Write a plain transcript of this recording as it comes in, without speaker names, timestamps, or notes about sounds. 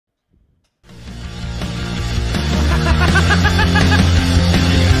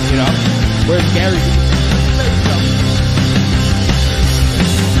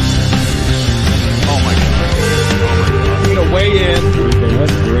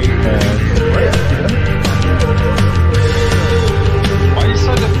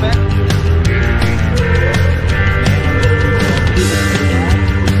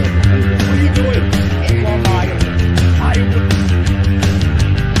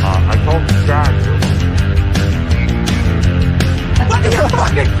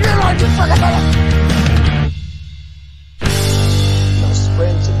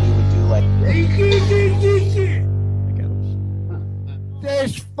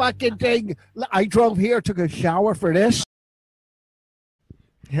fucking thing. I drove here, took a shower for this.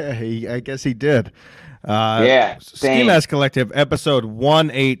 Yeah, I guess he did. Ski Mask Collective, episode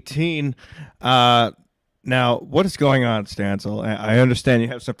 118. Now, what is going on, Stancil? I understand you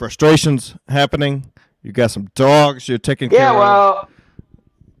have some frustrations happening. You got some dogs you're taking care of. Yeah, well,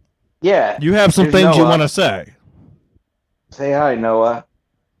 yeah. You have some things you want to say. Say hi, Noah.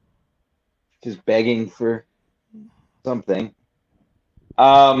 Just begging for something.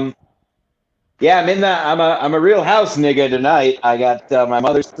 Yeah, I'm a real house nigga tonight. I got my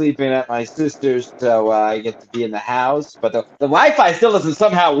mother sleeping at my sister's, so I get to be in the house. But the Wi-Fi still doesn't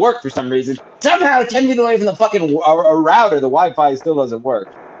somehow work for some reason. Somehow 10 feet away from the fucking router, the Wi-Fi still doesn't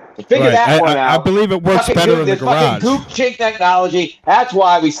work. So figure that one out. I believe it works better in the garage. Fucking gook chink technology. That's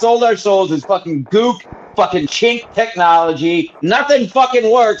why we sold our souls as fucking gook, fucking chink technology. Nothing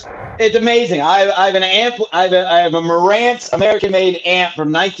fucking works. It's amazing. I have an amp. I have a Marantz American-made amp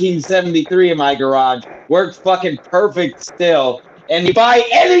from 1973 in my garage. Works fucking perfect still. And you buy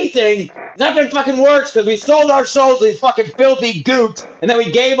anything, nothing fucking works because we sold our souls to these fucking filthy gooks, and then we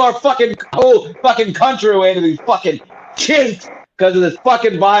gave our fucking whole fucking country away to these fucking chinks because of this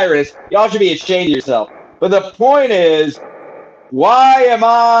fucking virus. Y'all should be ashamed of yourself. But the point is, why am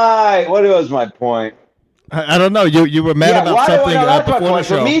I? What was my point? I don't know. You were mad about something before the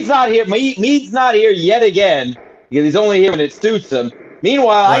show. So Mead's not here. Mead's not here yet again because he's only here when it suits him.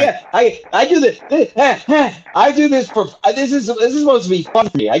 Meanwhile, right. I do this. I do this for this is supposed to be fun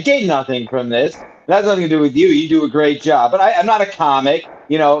for me. I gain nothing from this. It has nothing to do with you. You do a great job. But I'm not a comic.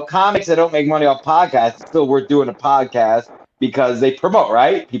 You know, comics that don't make money off podcasts, it's still worth doing a podcast because they promote,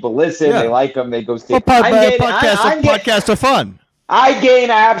 right? People listen, they like them, they go see. Well, podcasts are fun. I gain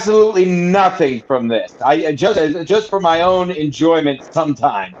absolutely nothing from this. I just for my own enjoyment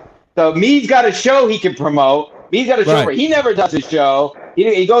sometimes. So Mead's got a show he can promote. Mead's got a show where he never does a show.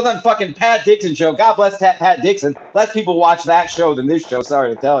 He goes on fucking Pat Dixon show. God bless Pat Dixon. Less people watch that show than this show.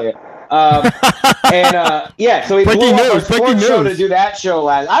 Sorry to tell you. So he blew up our sports show to do that show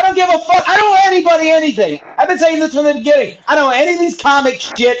last. I don't give a fuck. I don't owe anybody anything. I've been saying this from the beginning. I don't owe any of these comic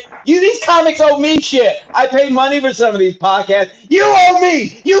shit. These comics owe me shit. I pay money for some of these podcasts. You owe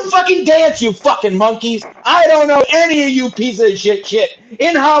me. You fucking dance, you fucking monkeys. I don't know any of you pieces of shit.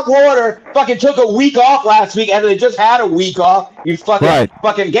 In Hot Water fucking took a week off last week after they just had a week off. You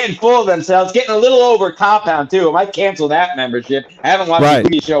fucking getting full of themselves, getting a little over Compound too. I might cancel that membership. I haven't watched the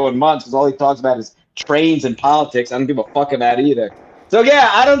TV show in months because all he talks about is trains and politics. I don't give a fuck about that either. So yeah,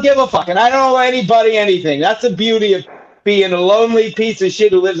 I don't give a fuck, and I don't owe anybody anything. That's the beauty of being a lonely piece of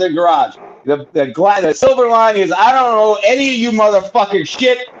shit who lives in a garage. The silver lining is I don't owe any of you motherfuckers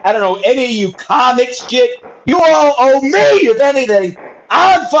shit. I don't owe any of you comics shit. You all owe me, if anything.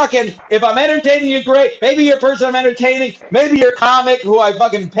 If I'm entertaining you, great. Maybe you're a person I'm entertaining. Maybe you're a comic who I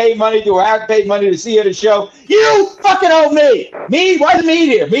fucking pay money to or have paid money to see at a show. You fucking owe me. Why is Mead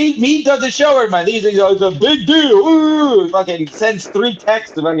here? Mead does the show every month. It's a big deal. Ooh, fucking sends 3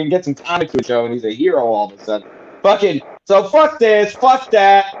 texts if I can get some comics to a show, and he's a hero all of a sudden. So fuck this, fuck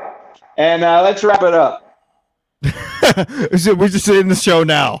that, and let's wrap it up. We're just in the show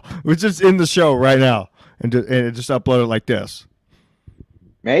now. We're just in the show right now, and just upload it like this.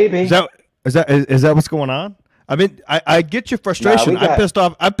 Maybe. Is that what's going on? I mean, I get your frustration.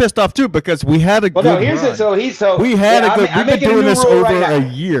 I'm pissed off too because we had a good run. We've been doing this over a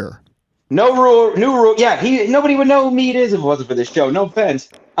year. New rule. Yeah, nobody would know who Mead is if it wasn't for this show. No offense.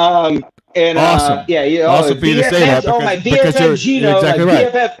 Awesome. Awesome for you to say that my BFF Gino, exactly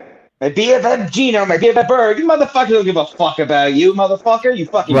my BFF Gino, my BFF Berg. You motherfucker don't give a fuck about you, motherfucker. You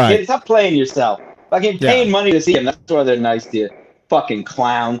fucking kid. Stop playing yourself. Fucking paying money to see him. That's why they're nice to you. Fucking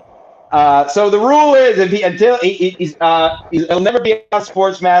clown. So the rule is he'll never be on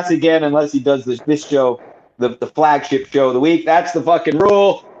Sports Mass again unless he does this show, the flagship show of the week. That's the fucking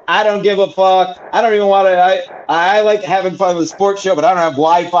rule. I don't give a fuck. I don't even want to. I like having fun with the sports show, but I don't have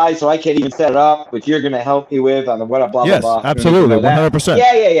Wi-Fi, so I can't even set it up, which you're going to help me with on the blah, blah, yes, blah. Yes, absolutely, 100%.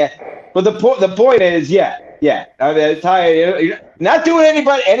 Yeah. But the point is, yeah. I mean, I'm tired. You're not doing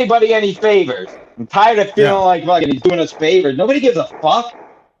anybody any favors. I'm tired of feeling like fucking he's doing us favors. Nobody gives a fuck.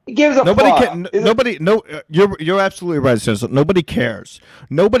 He gives a fuck. You're absolutely right, Cecil. Nobody cares.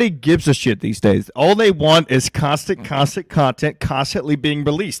 Nobody gives a shit these days. All they want is constant content constantly being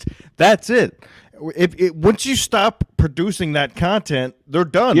released. That's it. Once you stop producing that content, they're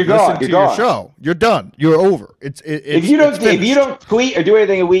done. You're gone. Your show. You're done. You're over. If you don't tweet or do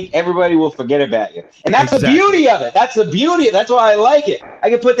anything a week, everybody will forget about you. And that's the beauty of it. That's why I like it. I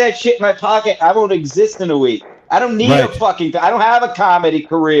can put that shit in my pocket. I won't exist in a week. I don't need a fucking. I don't have a comedy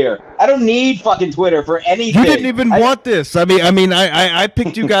career. I don't need fucking Twitter for anything. You didn't even want this. I mean, I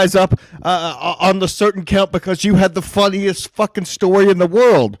picked you guys up on the certain count because you had the funniest fucking story in the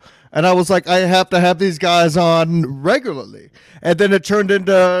world. And I was like, I have to have these guys on regularly. And then it turned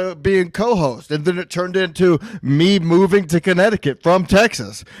into being co-host. And then it turned into me moving to Connecticut from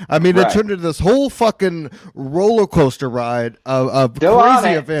Texas. I mean, it turned into this whole fucking roller coaster ride of crazy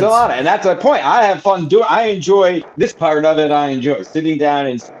events. Still on it. And that's my point. I have fun doing. I enjoy this part of it. I enjoy sitting down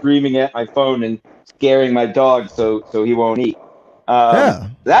and screaming at my phone and scaring my dog so he won't eat.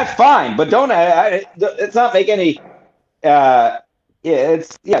 That's fine. But don't. Let's not make any.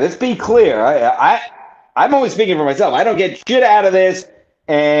 Let's be clear. I'm only speaking for myself. I don't get shit out of this,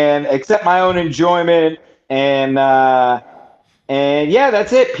 and accept my own enjoyment, and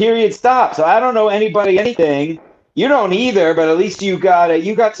that's it. Period. Stop. So I don't know anybody anything. You don't either, but at least you got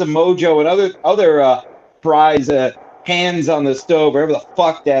some mojo and other fries, hands on the stove, whatever the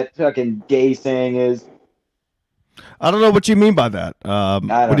fuck that fucking gay saying is. I don't know what you mean by that.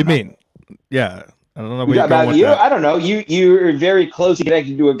 What do you mean? Yeah. I don't know where about you. I don't know. You're very closely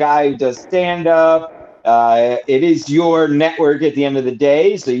connected to a guy who does stand up. It is your network at the end of the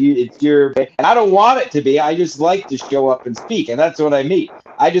day, so it's your. And I don't want it to be. I just like to show up and speak, and that's what I mean.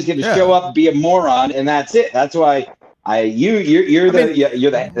 I just get to show up, be a moron, and that's it. That's why you're the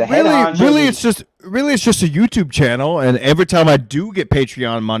head honcho. Really, it's just a YouTube channel, and every time I do get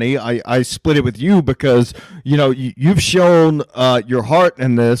Patreon money, I split it with you because you've shown your heart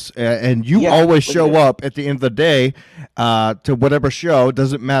in this, and you always show up at the end of the day to whatever show. It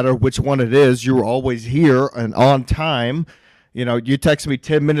doesn't matter which one it is. You're always here and on time. You text me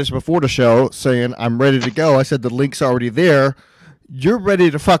 10 minutes before the show saying I'm ready to go. I said the link's already there. You're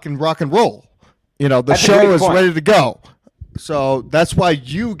ready to fucking rock and roll. The show is ready to go. So that's why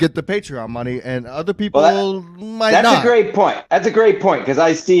you get the Patreon money, and other people might not. That's a great point. That's a great point because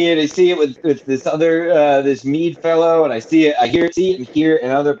I see it with this other this Mead fellow, and I see it and hear it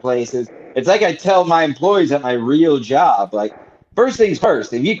in other places. It's like I tell my employees at my real job, like, first things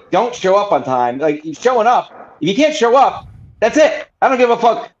first. If you don't show up on time, like showing up, if you can't show up, that's it. I don't give a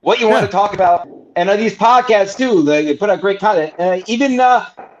fuck what you want to talk about. And these podcasts too, they put out great content.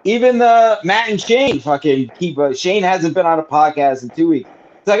 Even Matt and Shane fucking keep. Shane hasn't been on a podcast in 2 weeks.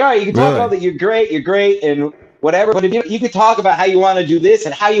 It's like, all right, you can talk about that. You're great, and whatever. But if you can talk about how you want to do this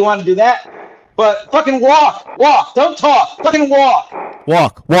and how you want to do that. But fucking walk. Don't talk. Fucking walk.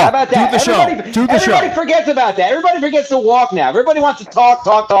 Walk. How about that? Everybody forgets about that. Everybody forgets to walk now. Everybody wants to talk,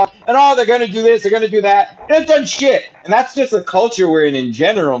 and they're going to do this, they're going to do that. And it's done shit. And that's just the culture we're in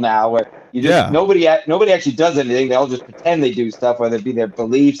general now, where nobody actually does anything. They all just pretend they do stuff, whether it be their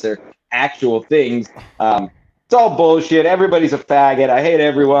beliefs or actual things. It's all bullshit. Everybody's a faggot. I hate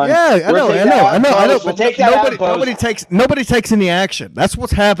everyone. Yeah, I know. But nobody takes any action. That's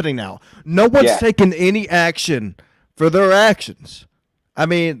what's happening now. No one's taking any action for their actions. I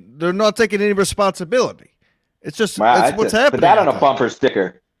mean, they're not taking any responsibility. It's just it's what's happening. Put that on a bumper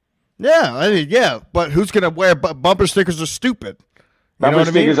sticker. Yeah, but who's gonna wear bumper stickers? Are stupid. Bumper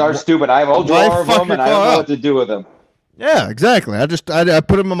stickers are stupid. I have a whole drawer of them, and I don't know what to do with them. Yeah, exactly. I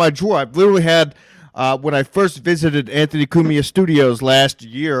put them in my drawer. I've literally had. When I first visited Anthony Cumia Studios last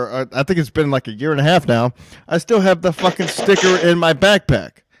year, I think it's been like a year and a half now, I still have the fucking sticker in my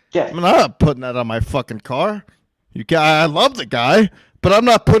backpack. Yeah. I mean, I'm not putting that on my fucking car. I love the guy, but I'm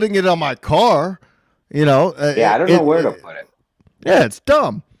not putting it on my car. I don't know where to put it. Yeah, it's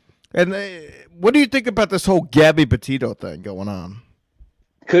dumb. And what do you think about this whole Gabby Petito thing going on?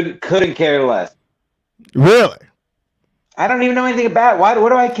 Couldn't care less. Really? I don't even know anything about it. What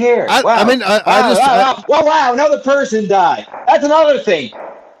do I care? Wow, another person died. That's another thing.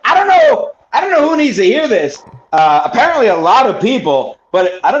 I don't know who needs to hear this. Apparently a lot of people,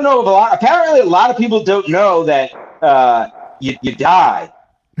 but I don't know if apparently a lot of people don't know that you die.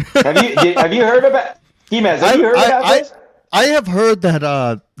 Have you heard about Jimenez? Have you heard about this? I have heard that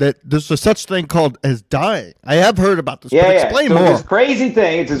that there's a such thing called as dying. I have heard about this. Yeah, but explain so more. This crazy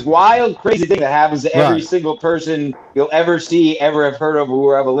thing. It's this wild, crazy thing that happens to every single person you'll ever see, ever have heard of,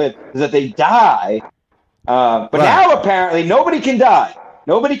 or ever lived, is that they die. But now apparently nobody can die.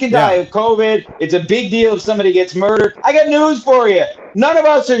 Nobody can die of COVID. It's a big deal if somebody gets murdered. I got news for you. None of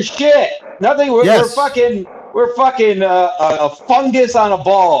us are shit. Nothing. We're fucking. We're fucking a fungus on a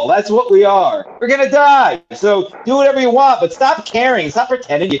ball. That's what we are. We're going to die. So do whatever you want, but stop caring. Stop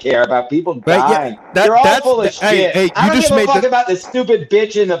pretending you care about people dying. You're all full of shit. I don't give a fuck about this stupid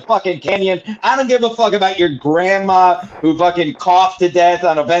bitch in the fucking canyon. I don't give a fuck about your grandma who fucking coughed to death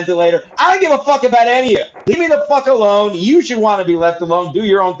on a ventilator. I don't give a fuck about any of you. Leave me the fuck alone. You should want to be left alone. Do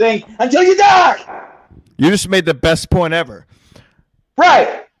your own thing until you die. You just made the best point ever.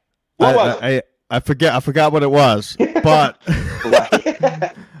 Right. What was it? I forgot what it was, but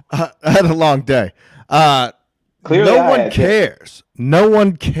I had a long day. Clearly no one cares. No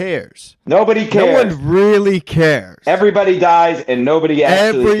one cares. Nobody cares. No one really cares. Everybody dies, and nobody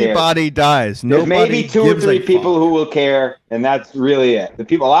actually cares. Everybody dies. There's Nobody maybe 2 or 3 people who will care, and that's really it. The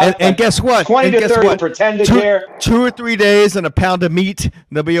people. And guess what? 20 to 30 pretend to care. 2 or 3 days and a pound of meat, and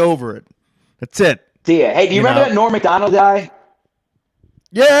they'll be over it. That's it. See ya. Hey, do you remember that Norm Macdonald guy?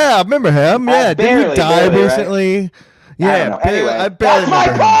 Yeah, I remember him. Yeah, didn't he die recently? Right? Yeah, anyway, that's my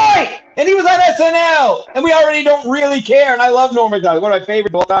point. And he was on SNL, and we already don't really care. And I love Norm Macdonald, one of my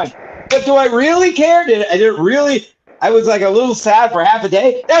favorites of all time. But do I really care? I was like a little sad for half a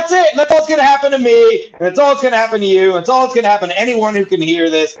day. That's it. And that's all that's going to happen to me. And that's all that's going to happen to you. And it's all that's going to happen to anyone who can hear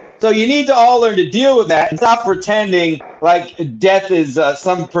this. So you need to all learn to deal with that and stop pretending like death is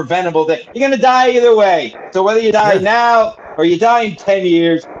some preventable thing. You're going to die either way. So whether you die now or you die in 10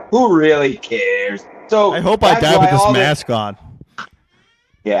 years, who really cares? So I hope I die with this mask on.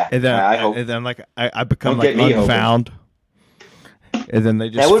 Yeah, and then I hope. And then like I become like unfound, and then they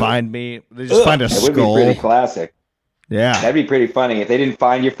just find me. They just find a skull. That would be pretty classic. Yeah, that'd be pretty funny if they didn't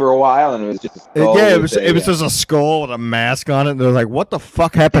find you for a while and it was just a skull. Yeah, it was just a skull with a mask on it. And they're like, "What the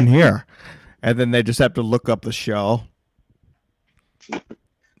fuck happened here?" And then they just have to look up the show.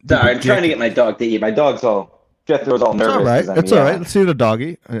 Sorry, I'm trying to get my dog to eat. My dog's all. Jethro's all nervous. It's all right. It's all right. Let's see the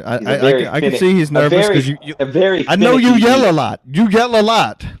doggy. I can see he's nervous because I know you yell a lot. You yell a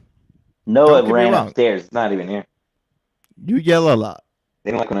lot. Noah ran upstairs. It's not even here. You yell a lot.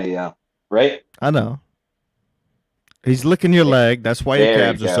 They don't like when I yell, right? I know. He's licking your leg. That's why your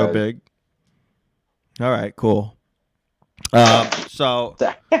calves are so big. All right, cool. So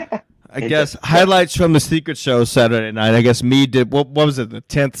I guess highlights from the Secret Show Saturday night. I guess me did. What was it? The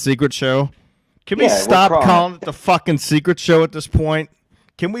 10th Secret Show. Can we stop calling it the fucking Secret Show at this point?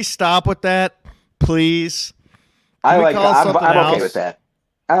 Can we stop with that, please? I'm okay with that.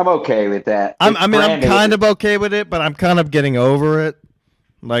 I'm okay with that. I'm kind of okay with it, but I'm kind of getting over it.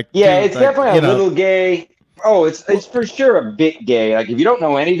 Like, it's definitely a little gay. Oh, it's for sure a bit gay. Like if you don't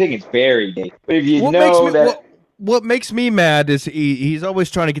know anything, it's very gay. But if you what makes me mad is he's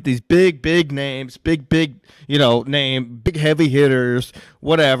always trying to get these big names, big name, big heavy hitters,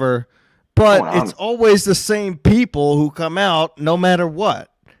 whatever. But it's always the same people who come out no matter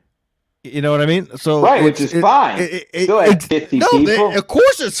what. You know what I mean? So which is fine. Still have 50 people. Of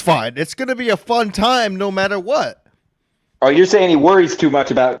course it's fine. It's going to be a fun time no matter what. Oh, you're saying he worries too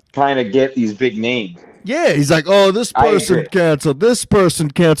much about trying to get these big names. Yeah, he's like, oh, this person canceled. This person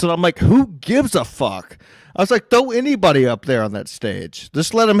canceled. I'm like, who gives a fuck? I was like, throw anybody up there on that stage.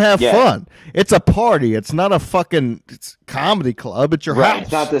 Just let them have fun. It's a party. It's not a fucking comedy club. It's your house.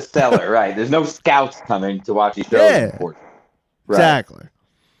 It's not the Cellar, right. There's no scouts coming to watch these shows. Yeah, exactly.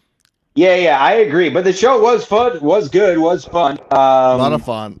 Yeah, I agree. But the show was fun, was good, was fun. A lot of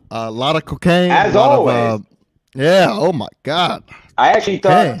fun. A lot of cocaine. As always. Oh, my God. I actually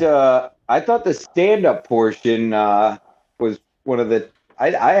thought the stand-up portion was one of the...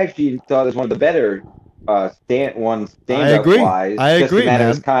 I actually thought it was one of the better... stand-up wise. I agree, man. It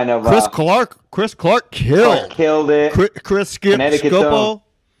was kind of Chris Clark killed it. Chris Scopo.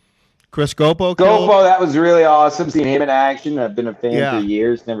 Chris Scopo. Scopo, that was really awesome. Seeing him in action. I've been a fan for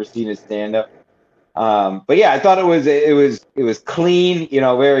years. Never seen his stand-up. But yeah, I thought it was clean.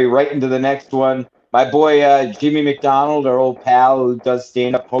 Very right into the next one. My boy Jimmy McDonald, our old pal who does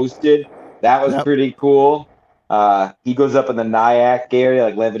stand-up, hosted. That was pretty cool. He goes up in the Nyack area,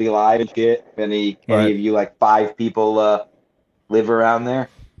 like Levity Live and shit. And he can give you like 5 people live around there.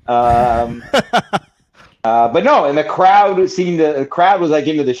 But no, and the crowd was like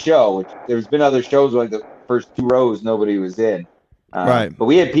into the show. Which there's been other shows where, like the first 2 rows nobody was in. But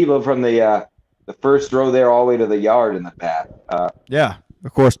we had people from the first row there all the way to the yard in the back.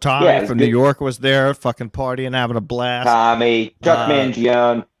 Of course, Tommy from New York was there, fucking partying, having a blast. Tommy, Chuck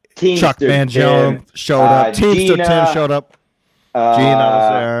Mangione. Chuck Mangione showed up. Teamster Tim showed up. Gina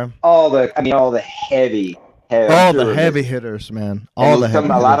was there. All the heavy hitters, man. A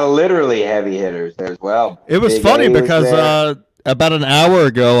lot of literally heavy hitters there as well. It was funny because about an hour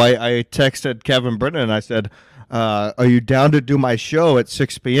ago, I texted Kevin Brennan and I said, are you down to do my show at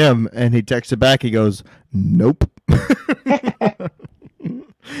 6 p.m.? And he texted back. He goes, nope.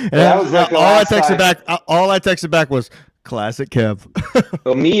 And all I texted back was, classic Kev.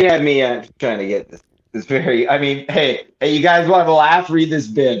 Well, me had me trying to get this very. I mean, hey, you guys want to laugh? Read this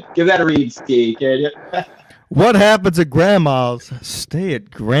bit. Give that a read, Steve. Can you? What happens at grandma's? Stay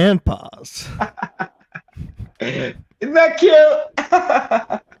at grandpa's. Isn't that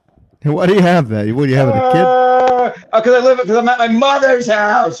cute? Why do you have that? What do you have a kid? Because I'm at my mother's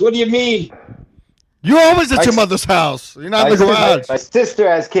house. What do you mean? You're always at your mother's house. You're not in the garage. My sister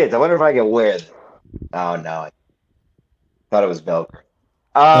has kids. I wonder if I can wear them. Oh no, I thought it was Velcro.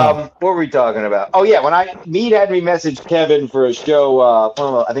 What were we talking about? Oh yeah, when Mead had me message Kevin for a show,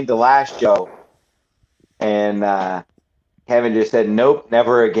 I think the last show, and Kevin just said, "Nope,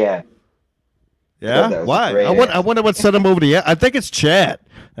 never again." Yeah, why? I wonder what sent him over to you. I think it's Chad.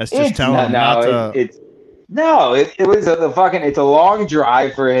 That's just telling him not to. It was it's a long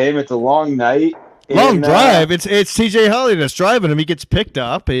drive for him. It's a long night. Long drive. It's TJ Holly that's driving him. He gets picked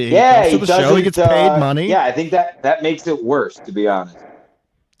up. He comes to the show. He gets paid money. Yeah, I think that makes it worse, to be honest.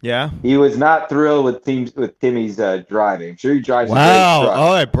 Yeah. He was not thrilled with Timmy's driving. I'm sure he drives. Wow.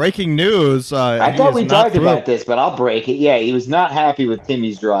 All right. Breaking news. I thought we talked about this, but I'll break it. Yeah, he was not happy with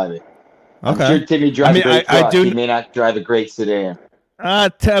Timmy's driving. Okay. I'm sure Timmy drives a great truck. He may not drive a great sedan.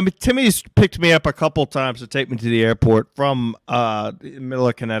 Timmy's picked me up a couple times to take me to the airport from middle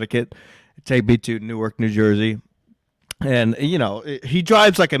of Connecticut. Take me to Newark, New Jersey. And, he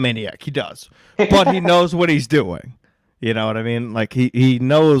drives like a maniac. He does. But he knows what he's doing. You know what I mean? Like, he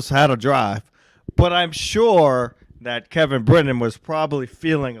knows how to drive. But I'm sure that Kevin Brennan was probably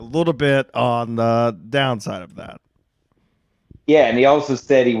feeling a little bit on the downside of that. Yeah, and he also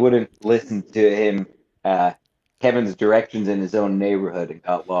said he wouldn't listen to him, Kevin's directions in his own neighborhood and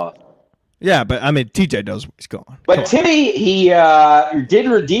got lost. Yeah, but I mean, TJ knows where he's going. But Timmy, he did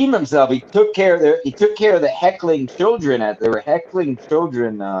redeem himself. He took care of the heckling children. There were heckling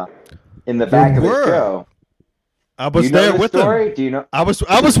children in the back of the show. I was there with them. Do you know? I was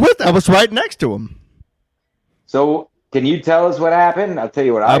right next to him. So can you tell us what happened? I'll tell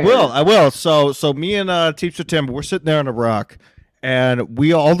you what I will. So me and Teacher Tim, we're sitting there on a rock, and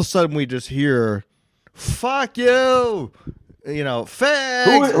we all of a sudden we just hear, "Fuck you."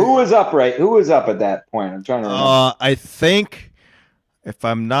 Fags. Who was up, right? Who was up at that point? I'm trying to remember. I think, if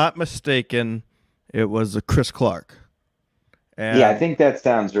I'm not mistaken, it was Chris Clark. And yeah, I think that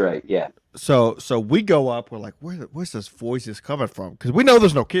sounds right. Yeah. So we go up. We're like, where's this voices coming from? Because we know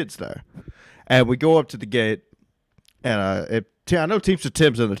there's no kids there. And we go up to the gate. And I know Teamster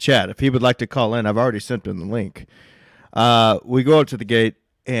Tim's in the chat. If he would like to call in, I've already sent him the link. We go up to the gate,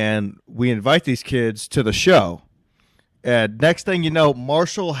 and we invite these kids to the show. And next thing you know,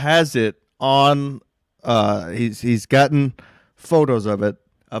 Marshall has it on. He's gotten photos of it,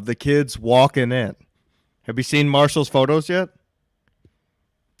 of the kids walking in. Have you seen Marshall's photos yet?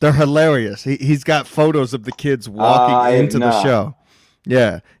 They're hilarious. He's got photos of the kids walking into the show.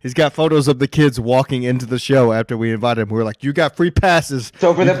 Yeah, he's got photos of the kids walking into the show after we invited him. We were like, "You got free passes."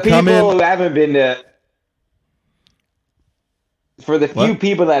 So for the people who haven't been to. For the few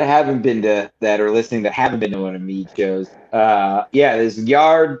people that haven't been to, that are listening, that haven't been to one of Mead shows, there's a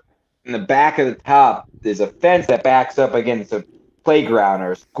yard in the back of the top. There's a fence that backs up against a playground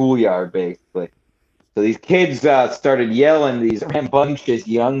or a schoolyard, basically. So these kids started yelling, these rambunctious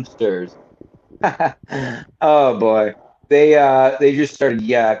youngsters. Oh boy, they just started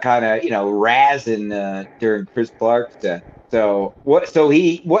kind of razzing during Chris Clark's set. So what? So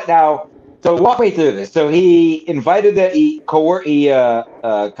what now? So walk me through this. So he invited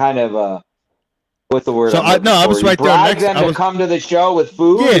what's the word? So I was right there next. Them to come to the show with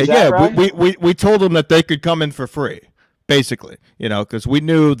food. Yeah. Right? We told them that they could come in for free, basically. Because we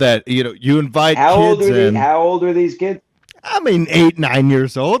knew that you invite kids in. How old are these kids? I mean, 8, 9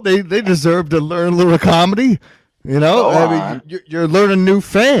 years old. They deserve to learn a little comedy. You're learning new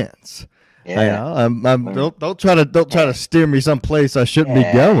fans. Yeah, don't try to steer me someplace I shouldn't be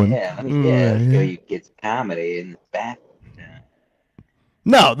going. Yeah, let me show you kids comedy in the back.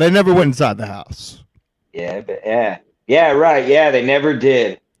 No, they never went inside the house. Yeah, right. Yeah, they never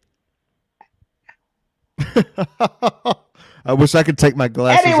did. I wish I could take my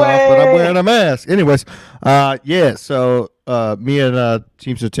glasses off, but I'm wearing a mask. Anyways, so me and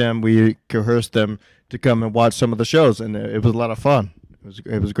Teamster Tim, we coerced them to come and watch some of the shows, and it was a lot of fun.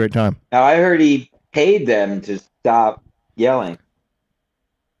 It was a great time. Now, I heard he paid them to stop yelling.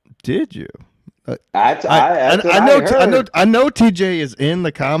 Did you? I know TJ is in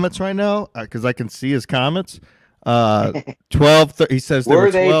the comments right now because I can see his comments. 12. He says there were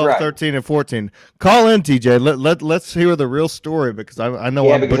 12, right? 13, and 14. Call in, TJ. Let's hear the real story because I know.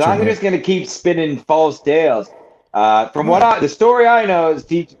 Yeah, because I'm just going to keep spinning false tales. From the story I know is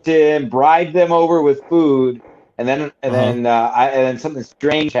Tim bribed them over with food. And then something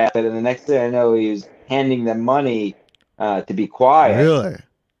strange happened, and the next thing I know, he was handing them money to be quiet. Really?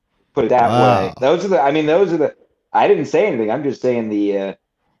 Put it that way. Those are the. I didn't say anything. I'm just saying the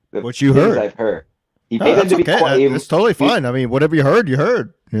what you heard. I've heard. He paid them to be quiet. It's totally fine. I mean, whatever you heard, you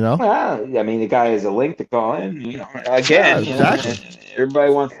heard. You know? Well, I mean, the guy has a link to call in. Again, exactly.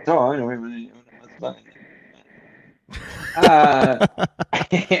 Everybody wants to talk.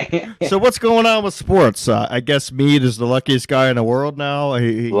 So what's going on with sports? I guess Mead is the luckiest guy in the world now.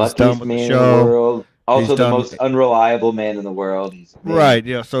 He's luckiest done with man the show. In the world. Also, the done, most unreliable man in the world. Right.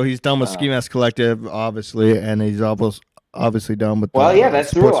 Yeah. So he's done with Ski Mask Collective, obviously, and he's obviously done with. Well, yeah,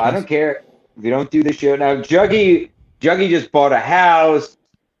 that's the rule. I don't care if you don't do the show now. Juggy just bought a house.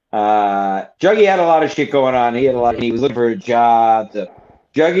 Juggy had a lot of shit going on. He was looking for a job. So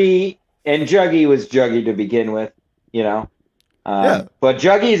Juggy was Juggy to begin with, yeah. But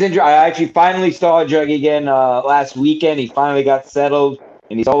Juggy is I actually finally saw Juggy again last weekend. He finally got settled,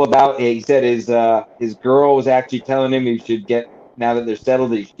 and he's all about. He said his girl was actually telling him he should now that they're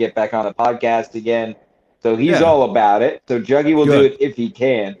settled, he should get back on the podcast again. So he's all about it. So Juggy will do it if he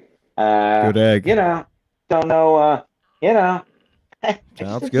can. Good egg. Don't know.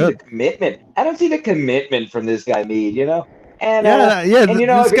 Sounds good. Commitment. I don't see the commitment from this guy Mead. And and if you're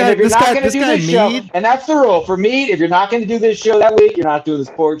not going to do this show, and that's the rule for Mead, if you're not going to do this show that week, you're not doing the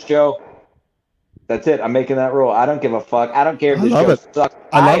sports show. That's it. I'm making that rule. I don't give a fuck. I don't care if this show sucks.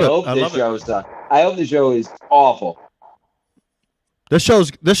 I hope this show sucks. I hope the show is awful. This show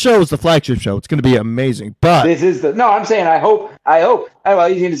is the flagship show. It's going to be amazing. But this is I'm saying I hope. Well,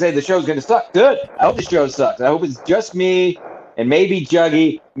 he's going to say the show's going to suck. Good. I hope the show sucks. I hope it's just me and maybe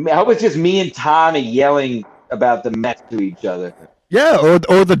Juggy. I hope it's just me and Tommy yelling about the Mets to each other. Yeah,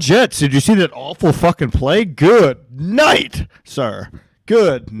 or the Jets. Did you see that awful fucking play? Good night, sir.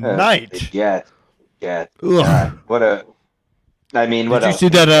 Good night. Jets. What a. I mean, what else?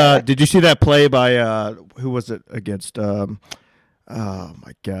 Did you see that play by who was it against? Oh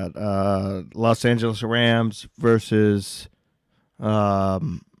my God, Los Angeles Rams versus who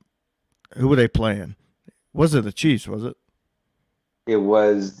were they playing? Was it the Chiefs? Was it? It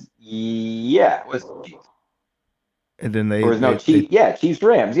was. Yeah, it was the Chiefs. And then Chiefs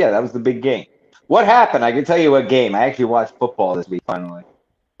Rams. Yeah, that was the big game. What happened? I can tell you what game. I actually watched football this week finally.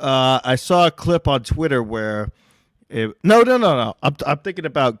 I saw a clip on Twitter where no. I'm thinking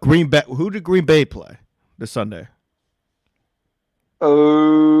about Green Bay. Who did Green Bay play this Sunday?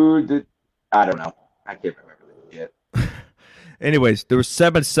 Oh, I don't know. I can't remember yet. Anyways, there were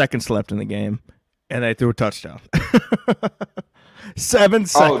 7 seconds left in the game, and they threw a touchdown. 7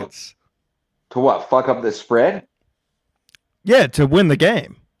 seconds. To what? Fuck up the spread? Yeah, to win the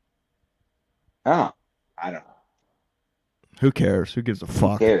game. Oh, I don't know. Who cares? Who gives a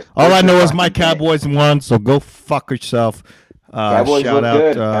fuck? Who cares? All I know is my Cowboys won, so go fuck yourself. Cowboys look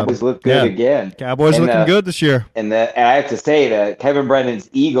good. Cowboys look good again. Cowboys looking good this year. And I have to say that Kevin Brennan's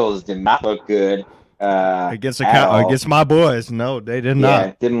Eagles did not look good against my boys. No, they did not.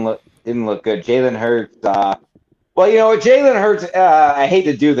 Yeah, didn't look good. Jalen Hurts. Well, you know what, Jalen Hurts. I hate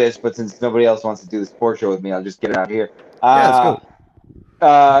to do this, but since nobody else wants to do the sports show with me, I'll just get it out here. Let's go.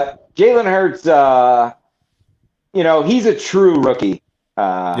 Jalen Hurts. He's a true rookie.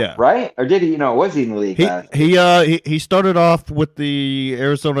 Right? Or did he? Was he in the league? He started off with the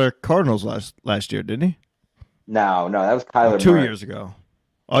Arizona Cardinals last year, didn't he? No, that was Kyler. 2 Murray. years ago.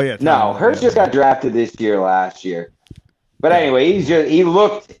 Oh yeah. No, Hurts just got drafted this year, last year. But anyway, he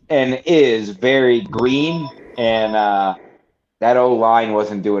looked and is very green, and that O-line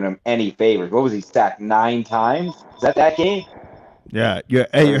wasn't doing him any favors. What was he, sacked 9 times? Is that game? Yeah.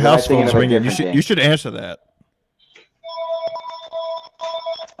 Hey, your house phone's ringing. You should answer that.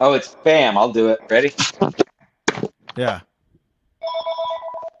 Oh, it's spam. I'll do it. Ready? Yeah.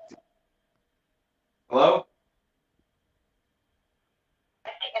 Hello?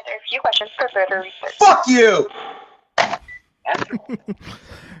 Answer a few questions for further research. Fuck you!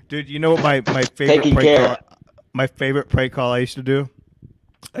 Dude, you know what my favorite prank call I used to do?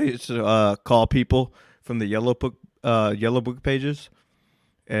 I used to call people from the Yellow Book pages,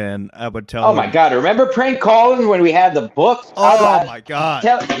 and I would tell them. Oh my God! Remember prank calling when we had the books? Oh my God!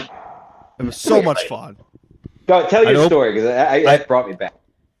 It was so much fun. Go tell your story, because that brought me back.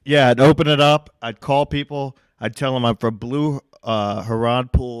 Yeah, I'd open it up. I'd call people. I'd tell them I'm from Blue Heron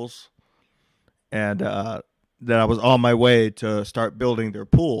Pools, and that I was on my way to start building their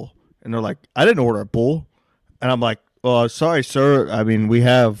pool. And they're like, I didn't order a pool. And I'm like, well, sorry, sir. I mean, we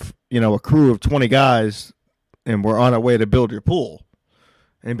have, a crew of 20 guys, and we're on our way to build your pool.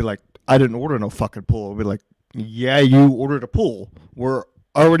 And he'd be like, I didn't order no fucking pool. I'd be like, yeah, you ordered a pool. We're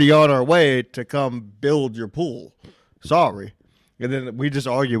already on our way to come build your pool. Sorry. And then we just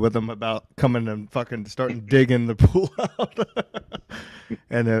argue with them about coming and fucking starting digging the pool out.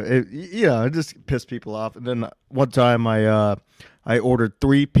 And it just pissed people off. And then one time I ordered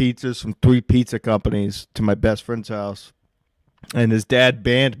 3 pizzas from 3 pizza companies to my best friend's house. and his dad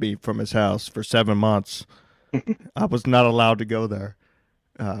banned me from his house for 7 months. I was not allowed to go there.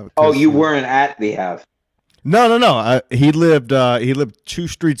 Oh, you weren't at the house? No. He lived 2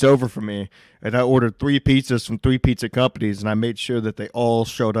 streets over from me, and I ordered 3 pizzas from 3 pizza companies, and I made sure that they all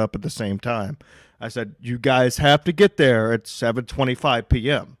showed up at the same time. I said, "You guys have to get there at 7:25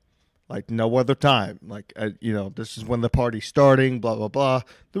 p.m. Like no other time. Like this is when the party's starting. Blah blah blah."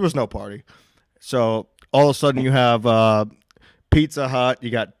 There was no party, so all of a sudden you have Pizza Hut, you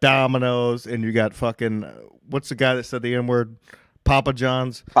got Domino's, and you got fucking what's the guy that said the N-word? Papa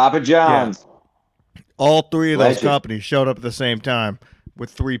John's. Papa John's. Yeah. All 3 of those companies showed up at the same time with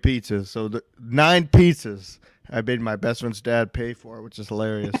 3 pizzas. So 9 pizzas I made my best friend's dad pay for, which is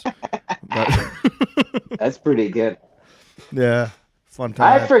hilarious. That's pretty good. Yeah, fun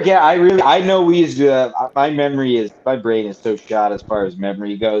time. I forget. I know we used to. My brain is so shot as far as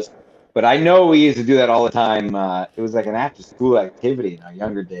memory goes. But I know we used to do that all the time. It was like an after-school activity in our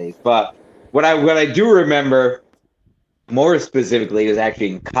younger days. But what I do remember more specifically is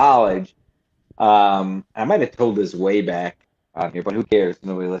actually in college. I might have told this way back on here, but who cares?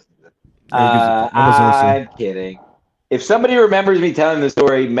 Nobody listens to it. I'm kidding. If somebody remembers me telling the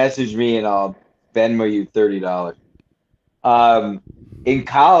story, message me and I'll Venmo you $30. In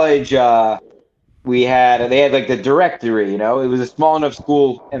college, they had like the directory. It was a small enough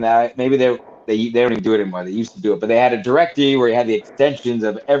school, and maybe they don't even do it anymore. They used to do it, but they had a directory where you had the extensions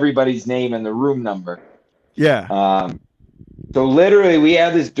of everybody's name and the room number. Yeah. So literally, we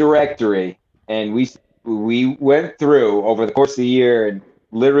had this directory, and we went through over the course of the year and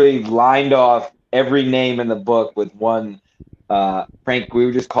literally lined off every name in the book with one. Frank, we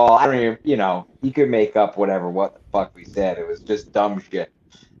would just call. I don't even. He could make up what the fuck we said. It was just dumb shit.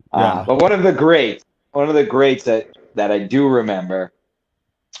 Yeah. But one of the greats that I do remember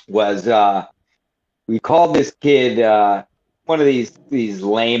was we called this kid one of these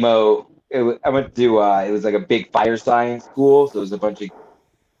lame-o. I went to it was like a big fire science school, so it was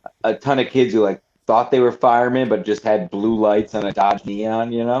a ton of kids who like thought they were firemen but just had blue lights on a Dodge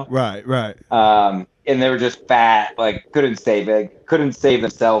Neon, Right. And they were just fat, like couldn't save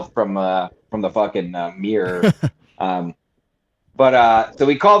themselves from the fucking mirror. But so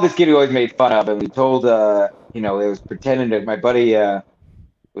we called this kid who always made fun of, and we told it was pretending to my buddy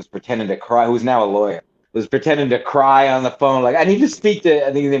was pretending to cry, who's now a lawyer, was pretending to cry on the phone, like I need to speak to,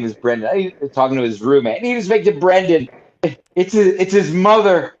 I think his name is Brendan. I was talking to his roommate. I need to speak to Brendan. It's his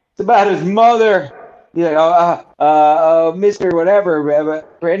mother. It's about his mother. Mr. Whatever.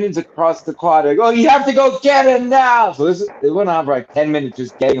 Brendan's across the quad. I go, you have to go get him now. So it went on for like 10 minutes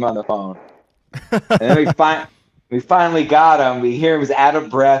just getting him on the phone. And then we finally got him. We hear he was out of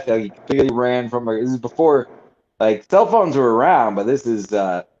breath. He completely ran from her. This is before, like, cell phones were around, but this is,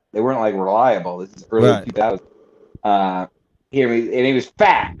 they weren't, like, reliable. This is early 2000. And he was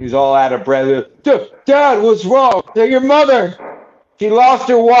fat. He was all out of breath. Dad, what's wrong? Your mother, she lost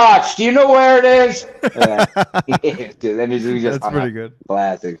her watch. Do you know where it is? Then That's pretty good.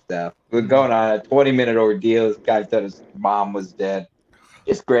 Classic stuff. We're going on a 20-minute ordeal. This guy said his mom was dead.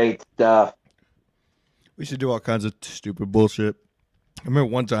 Just great stuff. We should do all kinds of stupid bullshit. I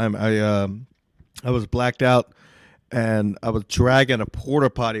remember one time I was blacked out and I was dragging a porta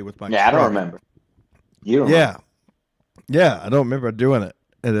potty with my truck. I don't remember. You don't remember. Yeah, I don't remember doing it.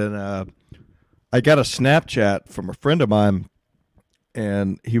 And then I got a Snapchat from a friend of mine,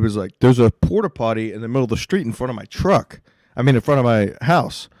 and he was like, there's a porta potty in the middle of the street in front of my truck. In front of my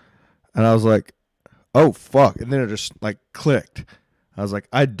house. And I was like, oh, fuck. And then it just, like, clicked. I was like,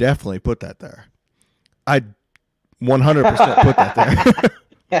 I definitely put that there. I 100% put that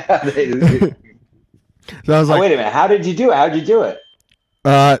there. So I was like, wait a minute. How did you do it? How'd you do it?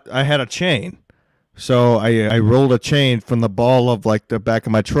 I had a chain. So I rolled a chain from the ball of like the back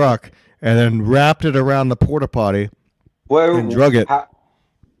of my truck and then wrapped it around the porta potty and drug it.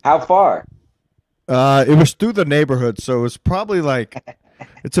 How far? It was through the neighborhood. So it was probably like,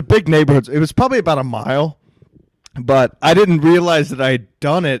 it's a big neighborhood. It was probably about a mile, but I didn't realize that I had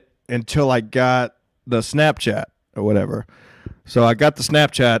done it until I got the Snapchat or whatever. So I got the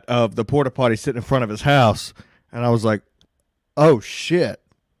Snapchat of the porta potty sitting in front of his house, and I was like, oh shit,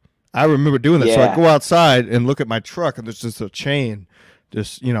 I remember doing that. Yeah. So I go outside and look at my truck, and there's just a chain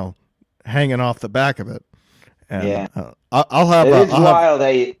just hanging off the back of it. And I'll have it's wild.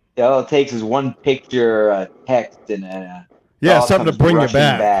 All it takes is one picture, text, and something to bring you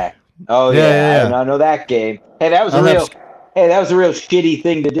back. Oh yeah. I know that game. Hey, that was a real shitty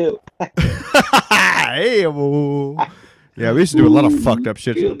thing to do. Hey, yeah, we used to do a lot of fucked up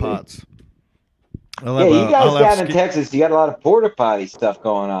shit to the pots. You guys down in Texas, you got a lot of porta potty stuff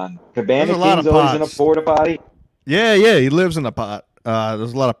going on. Cabana King's always in a porta potty. Yeah, he lives in a pot.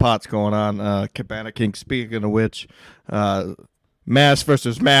 There's a lot of pots going on. Cabana King, speaking of which, Mask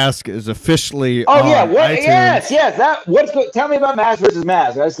versus Mask is officially Oh yeah, on what? iTunes. Yes. Tell me about Mask versus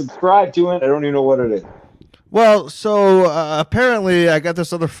Mask. I subscribe to it. I don't even know what it is. Well, so apparently I got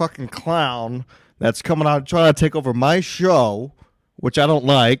this other fucking clown that's coming out trying to take over my show, which I don't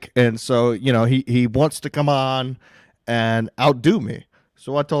like, and so he wants to come on and outdo me.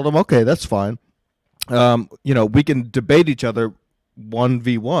 So I told him, okay, that's fine. We can debate each other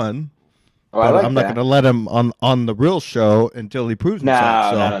 1v1. Oh, I like I'm not going to let him on the real show until he proves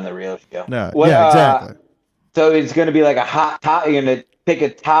himself. No, not on the real show. No, yeah, exactly. So it's going to be like a hot topic. You're going to pick a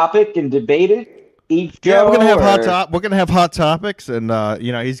topic and debate it each show. Yeah, we're going to have hot topics, and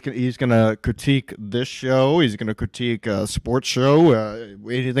he's going to critique this show. He's going to critique a sports show,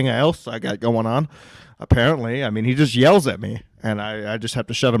 anything else I got going on. Apparently, I mean, he just yells at me, and I just have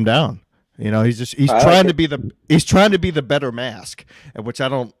to shut him down. He's trying to be the better Mask, which I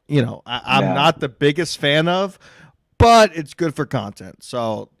don't. I'm not the biggest fan of, but it's good for content.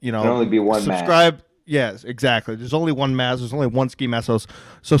 So There'll only be one subscribe. Mask. Yes, exactly. There's only one Mask. There's only one ski mask.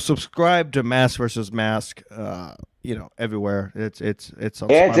 So subscribe to Mask versus Mask. Everywhere. It's on Yeah, it's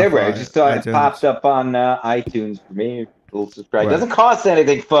Spotify, everywhere. I just saw it popped up on iTunes for me. Little subscribe. Right. It doesn't cost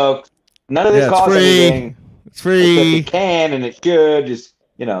anything, folks. None of this costs anything. It's free. It can and it should. Just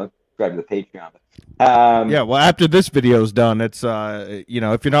subscribe to the Patreon. Well, after this video is done, it's if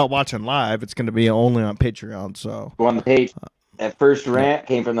you're not watching live, it's going to be only on Patreon. So go on the page. That first rant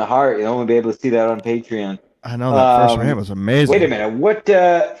came from the heart. You'll only be able to see that on Patreon. I know that first rant was amazing. Wait a minute. What?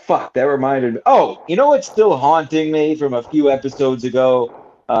 Fuck. That reminded me. Oh, you know what's still haunting me from a few episodes ago?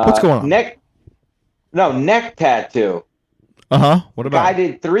 What's going on? Neck tattoo. What about? Guy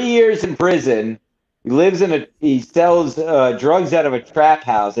did 3 years in prison. He sells drugs out of a trap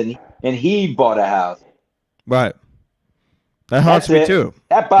house, and he bought a house. Right. That haunts me too.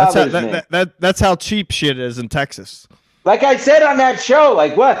 That bothers me. That's how cheap shit is in Texas. Like I said on that show,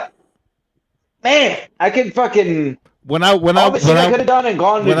 like what? Man, I could fucking. When I could have done and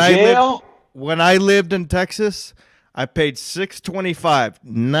gone to jail. When I lived in Texas, I paid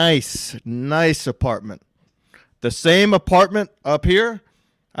 $625. Nice apartment. The same apartment up here.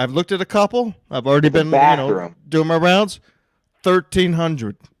 I've looked at a couple. I've already been doing my rounds.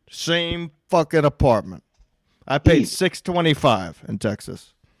 $1,300. Same fucking apartment. I paid $625 in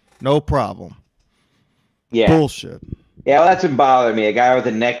Texas. No problem. Yeah. Bullshit. Yeah, well, that's what bothered me. A guy with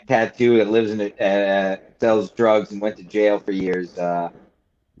a neck tattoo that lives sells drugs and went to jail for years. Buying.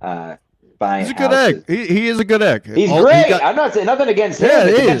 He's a good egg. He is a good egg. He's great. I'm not saying nothing against him.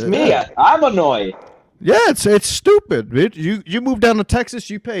 It's against me. I'm annoyed. Yeah, it's stupid, bitch. You moved down to Texas,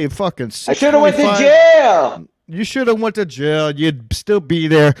 you pay fucking $625. I should have went to jail. You should have went to jail. You'd still be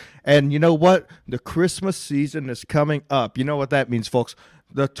there. And you know what? The Christmas season is coming up. You know what that means, folks?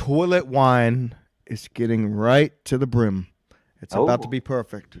 The toilet wine is getting right to the brim. It's about to be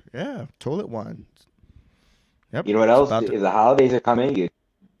perfect. Yeah, toilet wine. Yep. You know what else? If the holidays are coming, you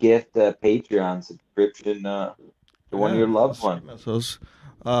gift a Patreon subscription to one of your loved ones.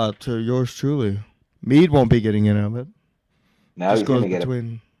 To yours truly. Mead won't be getting in on it. Now he's gonna get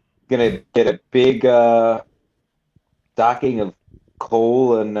a big stocking of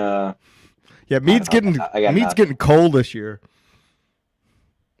coal and Mead's getting coal this year.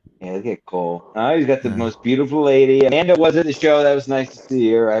 Yeah, let's get coal. He's got the most beautiful lady. Amanda was at the show. That was nice to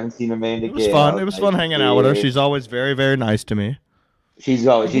see her. I haven't seen Amanda. It was fun. It was fun hanging out with her. She's always very, very nice to me. She's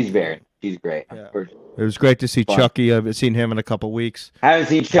great. Yeah. It was great to see Chucky. I haven't seen him in a couple weeks. I haven't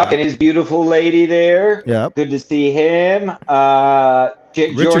seen Chuck and his beautiful lady there. Yeah. Good to see him.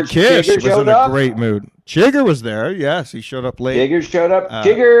 Richard Kish was in a great mood. Jigger was there. Yes, he showed up late. Jigger showed up.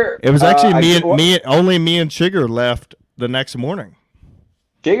 Jigger. It was actually only me and Jigger left the next morning.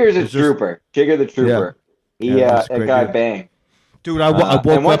 Jigger's a trooper. Jigger the trooper. Yeah. That guy banged. Dude, I woke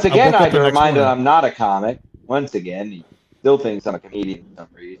and once up, again, I had to morning. remind him I'm not a comic. Once again, he still thinks I'm a comedian for some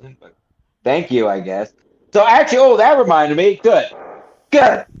reason, but thank you, I guess. So actually, that reminded me. Good.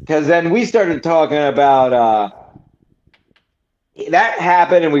 Because then we started talking about that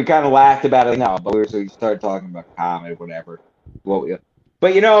happened, and we kind of laughed about it. No, but we started talking about comedy, whatever. But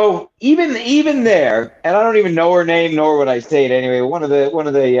even there, and I don't even know her name nor would I say it anyway. One of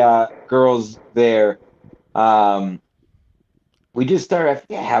the girls there, we just started. I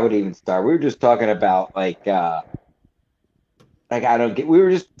forget how it even started. We were just talking about we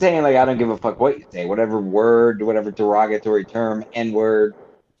were just saying I don't give a fuck what you say, whatever word, whatever derogatory term, N-word,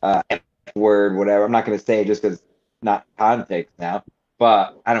 F-word, whatever. I'm not going to say it just because it's not context now,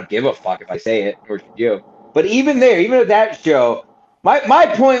 but I don't give a fuck if I say it, nor should you. But even there, even at that show, my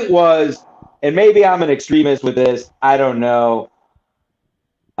point was and maybe I'm an extremist with this. I don't know.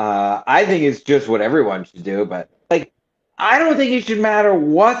 I think it's just what everyone should do, but like, I don't think it should matter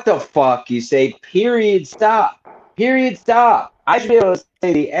what the fuck you say. Period. Stop. Period. Stop. I should be able to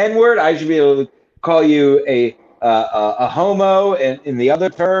say the N-word. I should be able to call you a homo in the other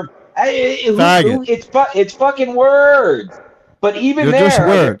term. It's fucking words. But even You're there, just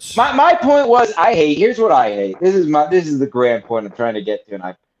words. My point was, here's what I hate. This is the grand point I'm trying to get to, and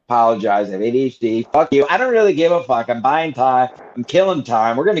I apologize. I have ADHD. Fuck you. I don't really give a fuck. I'm buying time. I'm killing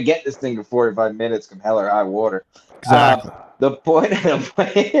time. We're gonna get this thing to 45 minutes, come hell or high water. Exactly. The point.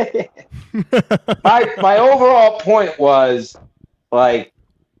 my overall point was, like,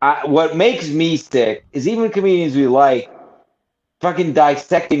 what makes me sick is even comedians we like fucking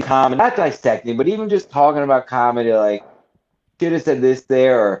dissecting comedy. Not dissecting, but even just talking about comedy, like, should have said this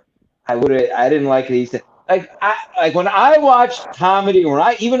there, or I didn't like it. He said, like when I watch comedy, even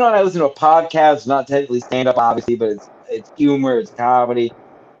when I listen to a podcast, not technically stand up, obviously, but it's humor, it's comedy.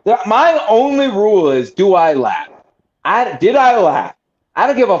 My only rule is, do I laugh? Did I laugh? I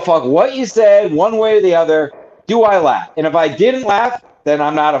don't give a fuck what you said, one way or the other. Do I laugh? And if I didn't laugh, then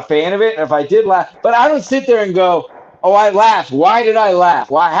I'm not a fan of it. And if I did laugh, but I don't sit there and go, oh, I laughed. Why did I laugh?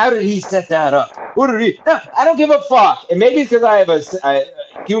 Why? How did he set that up? What did he? No, I don't give a fuck. And maybe it's because I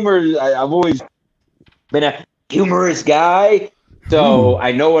have humor. I've always been a humorous guy, so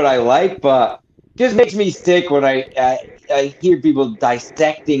I know what I like. But it just makes me sick when I hear people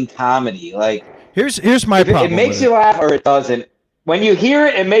dissecting comedy. Like, here's my problem. It makes you laugh or it doesn't. When you hear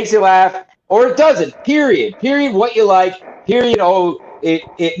it, it makes you laugh or it doesn't. Period. Period. What you like. Period. Oh.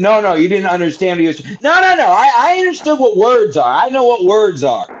 No, you didn't understand what he was. No. I understood what words are. I know what words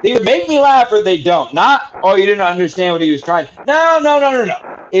are. They either make me laugh or they don't. Not, oh, you didn't understand what he was trying. No.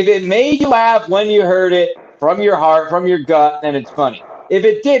 If it made you laugh when you heard it from your heart, from your gut, then it's funny. If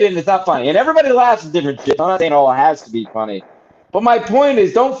it didn't, it's not funny. And everybody laughs at different shit. I'm not saying all has to be funny. But my point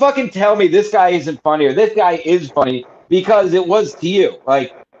is, don't fucking tell me this guy isn't funny or this guy is funny because it was to you.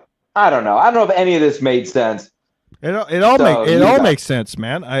 Like, I don't know. I don't know if any of this made sense. It all makes sense,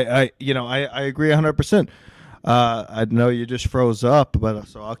 man. I agree 100%. I know you just froze up, but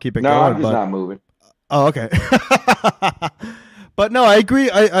so I'll keep it going. No, I'm just not moving. Oh, okay. But no, I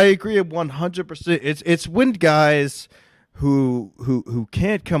agree. I agree 100%. It's when guys who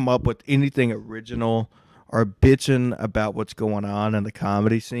can't come up with anything original are bitching about what's going on in the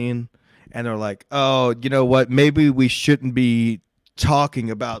comedy scene, and they're like, oh, you know what? Maybe we shouldn't be talking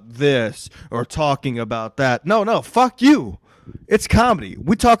about this or talking about that. No, fuck you. It's comedy.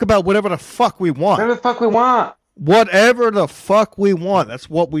 We talk about whatever the fuck we want. Whatever the fuck we want. Whatever the fuck we want. That's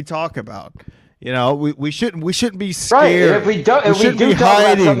what we talk about. You know, we shouldn't be scared. Right. If we do talk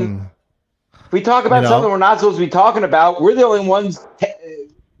about something, if we talk about something we're not supposed to be talking about, we're the only ones,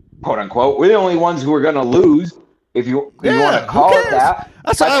 quote unquote, we're the only ones who are going to lose. If you want to call it that.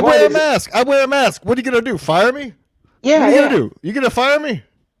 That's why I wear a mask. I wear a mask. What are you going to do? Fire me? Yeah, what are you gonna do? You gonna fire me?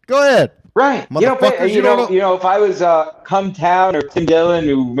 Go ahead. Right. You know, if I was Come Town or Tim Dillon,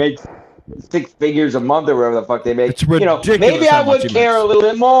 who makes 6 figures a month or whatever the fuck they make, it's ridiculous, maybe I would care a little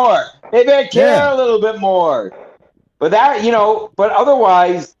bit more. Maybe I'd care a little bit more. But but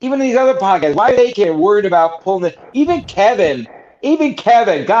otherwise, even these other podcasts, why do they care? Worried about pulling it? Even Kevin,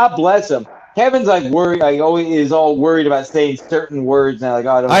 God bless him. Kevin's like worried, like always is all worried about saying certain words now. Like,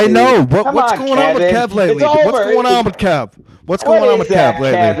 oh, I know. What's going on with Kev lately? What's going on with Kev? What's going on with Kev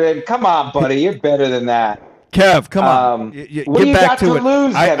lately? Kevin, come on, buddy, you're better than that. Kev, come on. What do you got to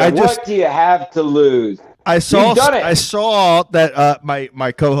lose, Kevin? What do you have to lose? I saw that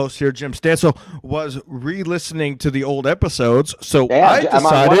my co-host here, Jim Stansel, was re-listening to the old episodes. So I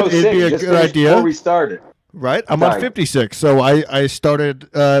decided it'd be a good idea. Before we started. Right, I'm on 56, so I started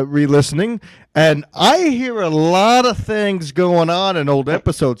re-listening, and I hear a lot of things going on in old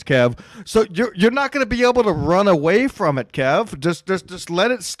episodes, Kev. So you're not going to be able to run away from it, Kev. Just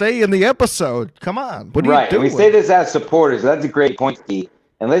let it stay in the episode. Come on, what are you doing? We say this as supporters. That's a great point, Steve.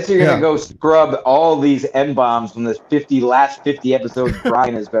 Unless you're going to go scrub all these N-bombs from this last 50 episodes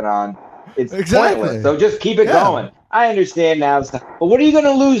Brian has been on, it's pointless. So just keep it going. I understand now, but what are you going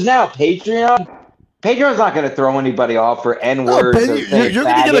to lose now? Patreon? Patreon's not going to throw anybody off for N-words. You're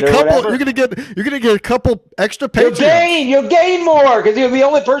going to get a couple. You're going to get a couple extra pages. You'll gain more because you're the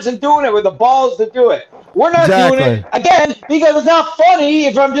only person doing it with the balls to do it. We're not doing it again because it's not funny.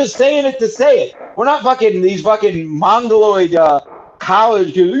 If I'm just saying it to say it, we're not these mongoloid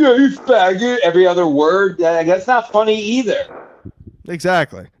college. You faggot. Every other word. That's not funny either.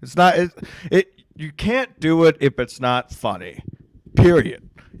 Exactly. It's not. You can't do it if it's not funny. Period.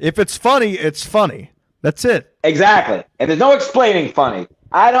 If it's funny, it's funny. That's it. Exactly. And there's no explaining funny.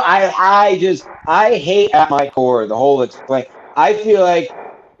 I hate at my core the whole explain. I feel like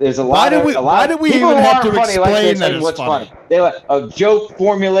there's a lot of we people even who have aren't to funny explain that what's it's funny? They like a joke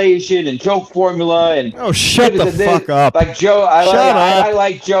formulation and joke formula and shut the fuck up. Like Joe, Shut up. I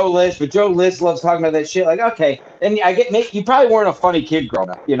like Joe List, but Joe List loves talking about that shit. Like, okay, and you probably weren't a funny kid growing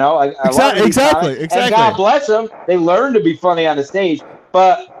up, you know? Like, exactly. And God bless them, they learned to be funny on the stage.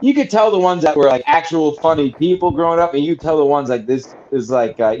 But you could tell the ones that were like actual funny people growing up, and you tell the ones like this is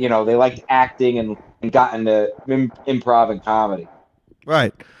like they liked acting and got into improv and comedy.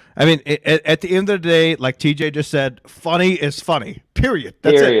 Right. I mean, at the end of the day, like TJ just said, funny is funny. Period.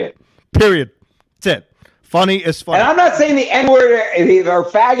 That's it. Period. That's it. Funny is funny. And I'm not saying the N-word or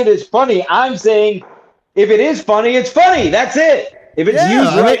faggot is funny. I'm saying if it is funny, it's funny. That's it. If it's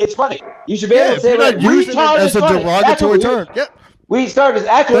used right, it's funny. You should be able to say like using it as a derogatory term. Yeah. We started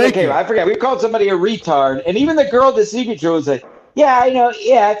actually. I forget. We called somebody a retard, and even the girl at the secret show was like, "Yeah, I know.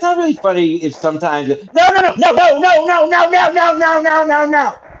 Yeah, it's not really funny if sometimes." No.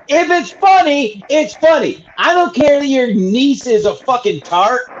 If it's funny, it's funny. I don't care that your niece is a fucking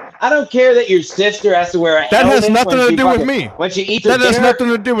tart. I don't care that your sister has to wear a That helmet has nothing to do with me. When she eats her dinner. That has dinner. nothing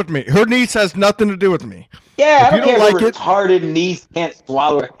to do with me. Her niece has nothing to do with me. Yeah, if I don't care like if her retarded niece can't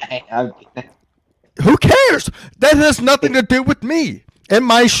swallow her. Who cares? That has nothing to do with me and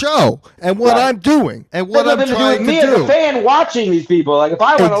my show and what I'm doing and what I'm trying to do. Me as a fan watching these people. Like, if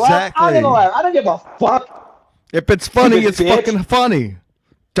I want to laugh, I'm going to laugh. I don't give a fuck. If it's funny, it's fucking funny.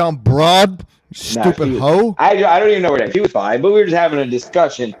 Dumb broad, stupid hoe. I don't even know where that. She was fine, but we were just having a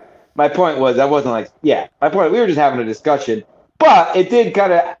discussion. My point was, I wasn't like, my point, we were just having a discussion. But it did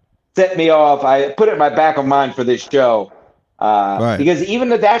kind of set me off. I put it in my back of mind for this show. Because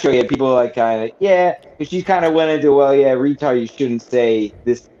even at that show, you had people like kind of, because she kind of went into, retard, you shouldn't say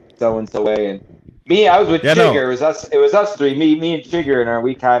this so-and-so way. And me, I was with Chigger. No. It was us three, me and Chigger, and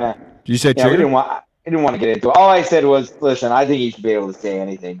we kind of. Did you say Chigger? I didn't want to get into it. All I said was, listen, I think you should be able to say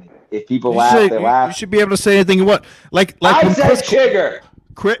anything. If people laugh, they laugh. You should be able to say anything you want. Like I said Chigger.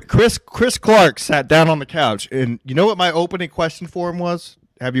 Chris Clark sat down on the couch, and you know what my opening question for him was?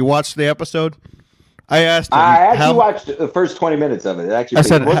 Have you watched the episode? I asked him. I actually watched the first 20 minutes of it.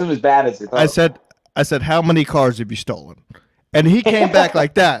 It wasn't as bad as it thought. I said, how many cars have you stolen? And he came back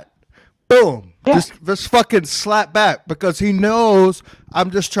like that. Boom. Yeah. Just fucking slap back because he knows I'm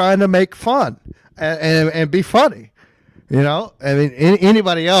just trying to make fun and be funny. You know? I mean,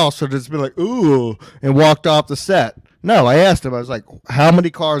 anybody else would just be like, ooh, and walked off the set. No, I asked him. I was like, how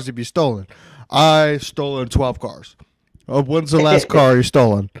many cars have you stolen? I stolen 12 cars. Oh, when's the last car you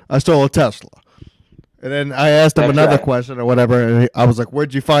stolen? I stole a Tesla. And then I asked him another question or whatever, and I was like,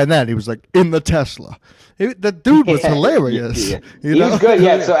 where'd you find that? He was like, in the Tesla. The dude was hilarious. Yeah. He was good,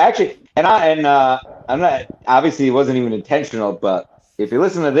 yeah. So actually, I'm not, obviously it wasn't even intentional, but if you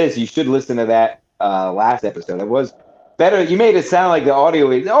listen to this, you should listen to that last episode. It was better. You made it sound like the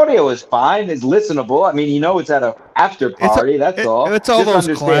audio is fine. It's listenable. I mean, it's at an after party. That's all. It's all just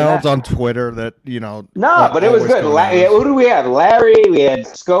those clowns on Twitter that, No, but it was good. Who do we have? Larry. We had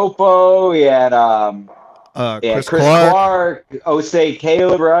Scopo. We had Chris Clark. Osei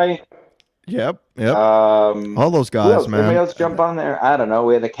Caleb, right? Yep. All those guys, man. Anybody else jump on there? I don't know.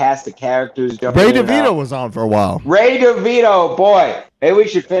 We had the cast of characters jumping. Ray DeVito was on for a while. Ray DeVito, boy. Maybe we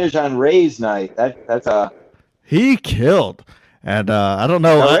should finish on Ray's night. That's He killed, and I don't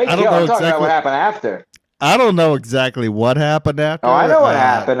know. I don't know exactly what happened after. I don't know exactly what happened after. Oh, I know what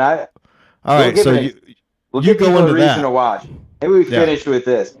happened. All right, so we'll you give go people into a reason that. to watch. Maybe we finish with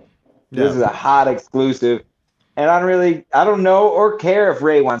this. This is a hot exclusive, and I don't know or care if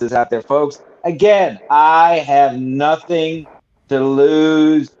Ray wants this out there, folks. Again, I have nothing to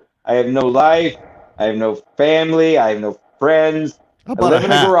lose. I have no life. I have no family. I have no friends. I live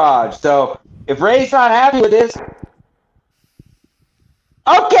in a garage. So if Ray's not happy with this,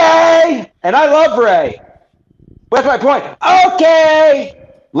 okay. And I love Ray. That's my point. Okay.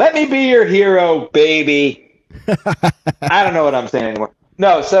 Let me be your hero, baby. I don't know what I'm saying anymore.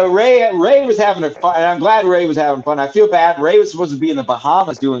 No, so Ray was having fun, and I'm glad Ray was having fun. I feel bad. Ray was supposed to be in the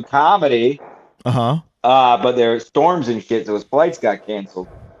Bahamas doing comedy. But there were storms and shit, so his flights got canceled.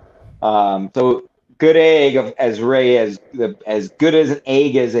 So good egg as Ray, as good as an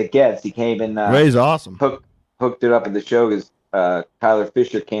egg as it gets. He came in. Ray's awesome. Hooked it up at the show because Tyler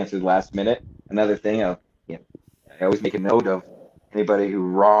Fisher canceled last minute. Another thing, I always make a note of anybody who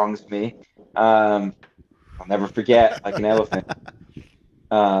wrongs me. I'll never forget, like an elephant.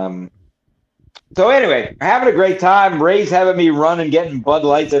 So anyway, we're having a great time. Ray's having me running, getting Bud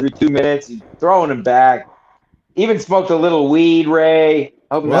Lights every 2 minutes. He's throwing them back. Even smoked a little weed, Ray.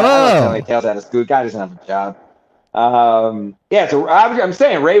 Hope not. I don't tell any tales out of school. Guy doesn't have a job. Yeah, so I'm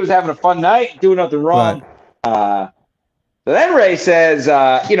saying Ray was having a fun night, doing nothing wrong. Right. So then Ray says,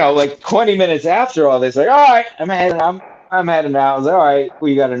 like 20 minutes after all this, like, all right, I'm heading out. I was like, all right,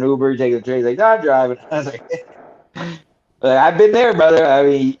 we got an Uber, you take the train. He's like, no, I'm driving. I was like, I've been there, brother. I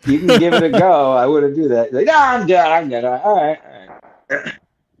mean, you can give it a go. I wouldn't do that. He's like, no, I'm good. All right.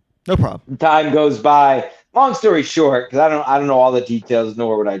 No problem. Time goes by. Long story short, because I don't know all the details,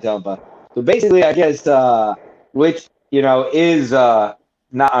 nor would I tell him. But so basically, I guess, which is not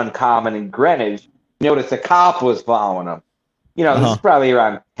uncommon in Greenwich. You notice a cop was following him. This is probably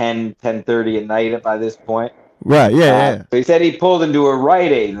around 10:30 at night by this point. Right. Yeah. So he said he pulled into a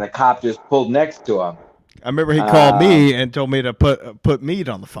Rite Aid, and the cop just pulled next to him. I remember he called me and told me to put meat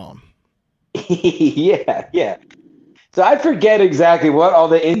on the phone. Yeah. So I forget exactly what all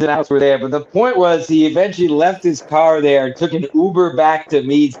the ins and outs were there, but the point was he eventually left his car there and took an Uber back to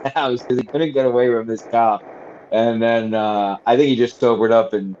Mead's house because he couldn't get away from this cop. And then I think he just sobered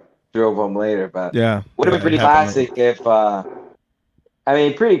up and drove home later. But would have been pretty classic if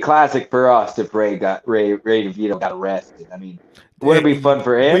pretty classic for us if Ray DeVito got arrested. I mean, wouldn't be fun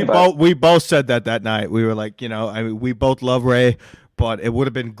for him. We both said that night. We were like, we both love Ray, but it would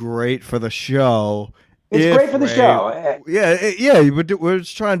have been great for the show. It's great for the show. Yeah. We're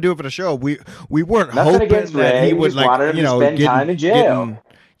just trying to do it for the show. We weren't hoping that he would spend time in jail.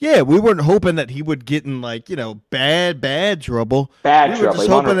 We weren't hoping that he would get in bad trouble. Bad trouble. We were just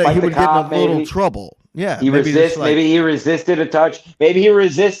hoping that he would get in a little trouble. Yeah. Maybe he resisted a touch. Maybe he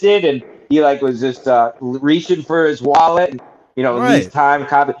resisted and he was just reaching for his wallet and least time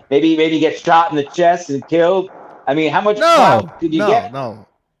copy. Maybe he gets shot in the chest and killed. I mean, how much did you get? No,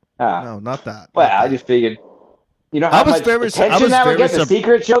 not that. Well, I just figured, how much attention that would get the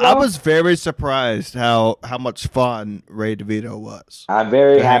secret show. I was very surprised how much fun Ray DeVito was. I'm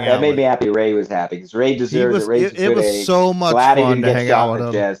very happy. That made me happy. Ray was happy because Ray deserves it. It was so much fun to hang out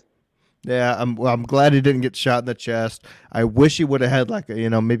with him. Yeah, I'm glad he didn't get shot in the chest. I wish he would have had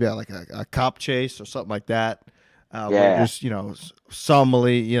maybe a cop chase or something like that. Where just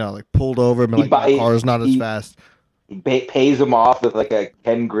solemnly pulled over and my car's not as fast. He pays him off with a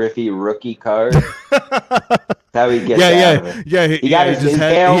Ken Griffey rookie card. That's how he gets out of it. Yeah. He has his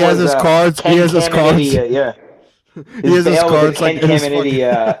cards. He has his cards. He has his cards like Ken Kennedy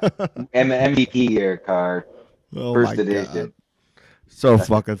MVP year card. First edition. God. So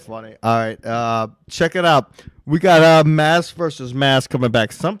fucking funny. All right, check it out. We got Mask versus Mask coming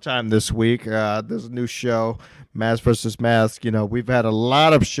back sometime this week. There's a new show, Mask versus Mask. We've had a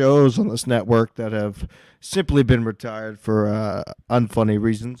lot of shows on this network that have simply been retired for unfunny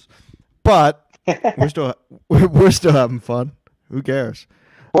reasons, but we're still having fun. Who cares?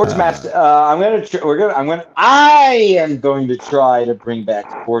 Sports Mask. I am going to try to bring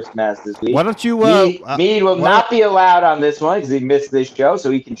back Sports Mask this week. Why don't you? Mead will not be allowed on this one because he missed this show, so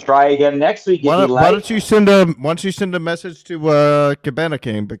he can try again next week. Why don't you send a message to Cabana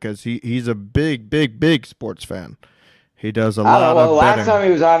King because he's a big sports fan. He does a lot. Well, last time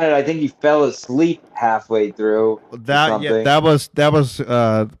he was on it, I think he fell asleep halfway through. That was.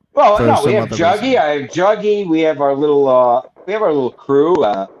 Well, no, we have Juggy. I have Juggy. We have our little crew.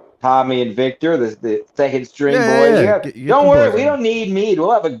 Tommy and Victor, the second string boys. Don't worry, we don't need Mead.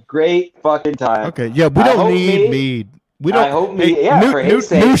 We'll have a great fucking time. Okay, yeah, we don't need Mead. We don't. I hope Mead. For his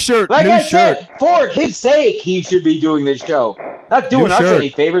sake. New shirt. Like new I shirt. said, for his sake, he should be doing this show. Not doing us any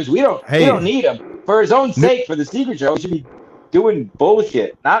favors. We don't need him. For his own sake, for the secret show, he should be doing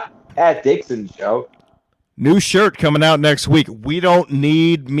bullshit, not Pat Dixon's show. New shirt coming out next week. We don't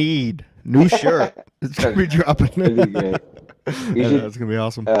need Mead. New shirt. It's going to be dropping. That'd be great. That's going to be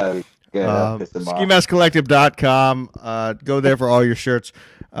awesome. SkiMaskCollective.com. Go there for all your shirts.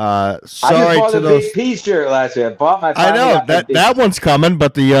 I just bought a big P shirt last year. I bought my. I know that one's coming,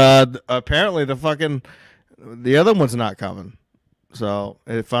 but the apparently the other one's not coming. So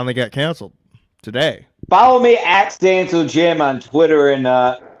it finally got canceled today. Follow me at Stancil Jim on Twitter and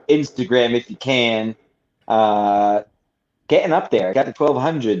Instagram if you can. Getting up there. Got to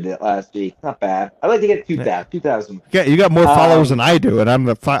 1,200 last week. Not bad. I'd like to get 2,000. Yeah, you got more followers than I do, and I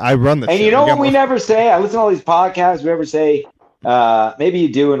run the. And show. You know what we never say? I listen to all these podcasts. We never say. Maybe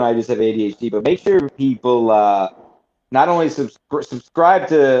you do, and I just have ADHD. But make sure people not only subscribe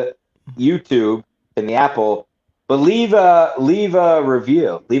to YouTube and the Apple, but leave a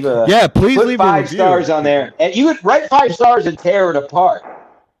review. Please leave 5 stars on there, and you would write 5 stars and tear it apart.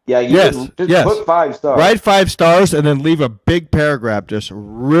 Yeah, just put 5 stars. Write 5 stars and then leave a big paragraph. Just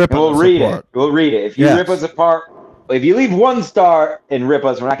rip us apart. We'll read it. If you rip us apart, if you leave 1 star and rip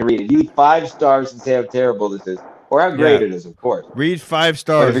us, we're not gonna read it. If you leave 5 stars and say how terrible this is, or how great it is, of course. Read 5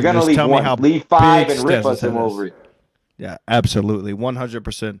 stars. But if you're gonna leave 1, leave 5 and rip us, and we'll read. Yeah, absolutely,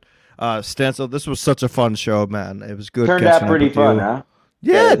 100%. Stencil, this was such a fun show, man. It was good. Turned catching out pretty up with fun, you. huh?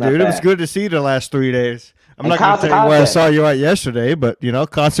 Yeah, not dude, it was bad. good to see you the last 3 days. I'm And not going to constant tell you where I content. saw you at yesterday, but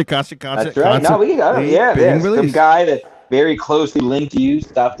constant. That's right. No, we got being there's some released. guy that very closely linked to you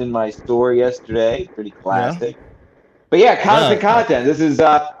stopped in my store yesterday. Pretty classic. But yeah, constant content. This is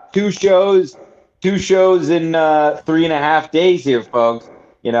 2 shows in 3.5 days here, folks.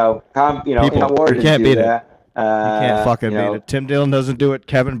 People, Ward you can't beat it. that. You can't fucking beat it. Tim Dillon doesn't do it.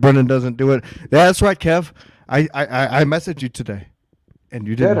 Kevin Brennan doesn't do it. That's right, Kev. I messaged you today, and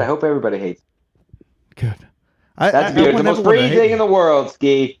you didn't. Good. I hope everybody hates. Good. That's good. The most free thing in the world,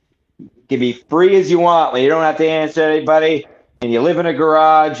 Ski. You can be free as you want. When you don't have to answer anybody, and you live in a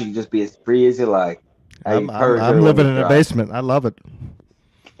garage, you can just be as free as you like. I'm living in a basement. I love it.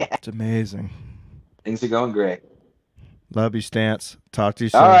 It's amazing. Things are going great. Love you, Stance. Talk to you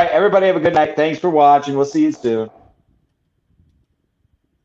soon. All right, everybody have a good night. Thanks for watching. We'll see you soon.